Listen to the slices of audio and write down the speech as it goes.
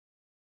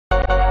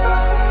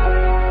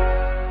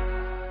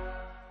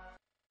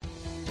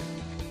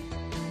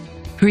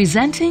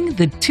Presenting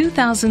the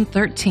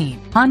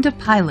 2013 Honda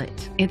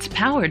Pilot. It's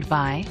powered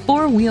by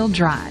four-wheel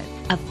drive,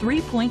 a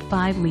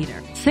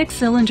 3.5-liter,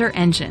 six-cylinder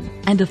engine,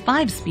 and a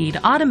 5-speed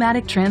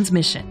automatic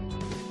transmission.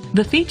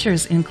 The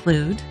features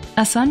include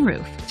a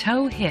sunroof,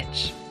 tow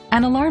hitch,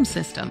 an alarm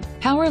system,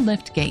 power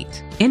lift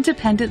gate,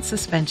 independent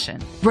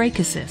suspension, brake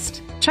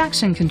assist,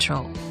 traction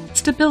control,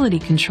 stability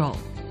control,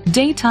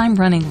 daytime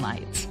running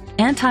lights,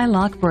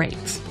 anti-lock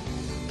brakes.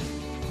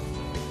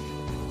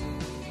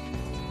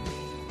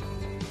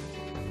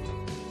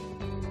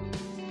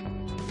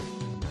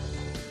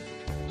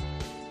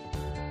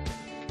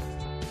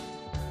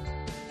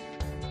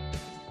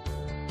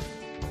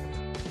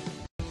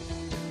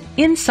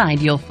 Inside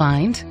you'll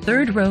find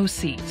third-row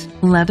seat,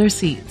 leather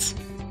seats,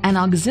 an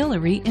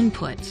auxiliary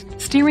input,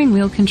 steering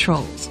wheel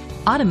controls,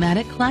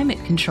 automatic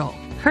climate control,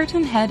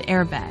 curtain head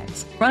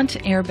airbags, front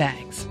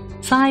airbags,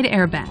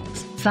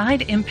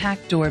 side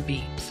impact door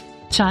beams,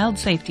 child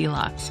safety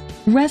locks.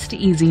 Rest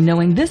easy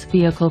knowing this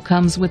vehicle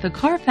comes with a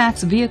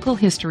Carfax Vehicle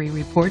History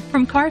Report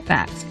from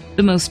Carfax,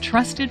 the most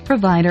trusted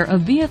provider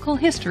of vehicle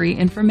history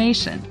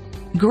information.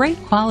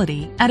 Great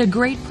quality at a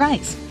great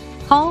price.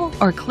 Call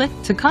or click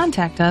to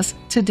contact us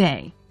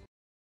today.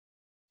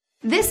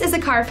 This is a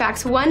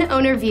Carfax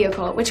one-owner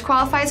vehicle which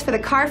qualifies for the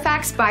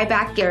Carfax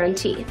buyback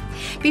guarantee.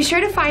 Be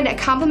sure to find a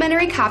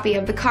complimentary copy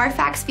of the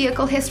Carfax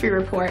Vehicle History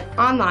Report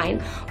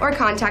online or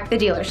contact the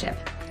dealership.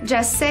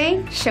 Just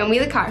say, "Show me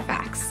the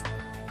Carfax."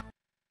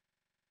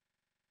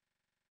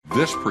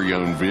 This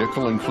pre-owned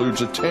vehicle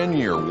includes a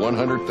 10-year,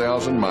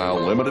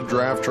 100,000-mile limited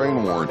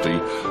drivetrain warranty,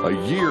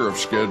 a year of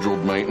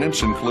scheduled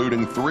maintenance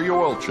including 3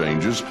 oil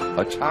changes,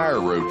 a tire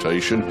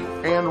rotation,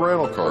 and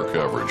rental car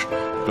coverage.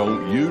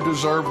 Don't you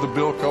deserve the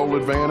Bill Cole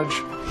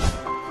advantage?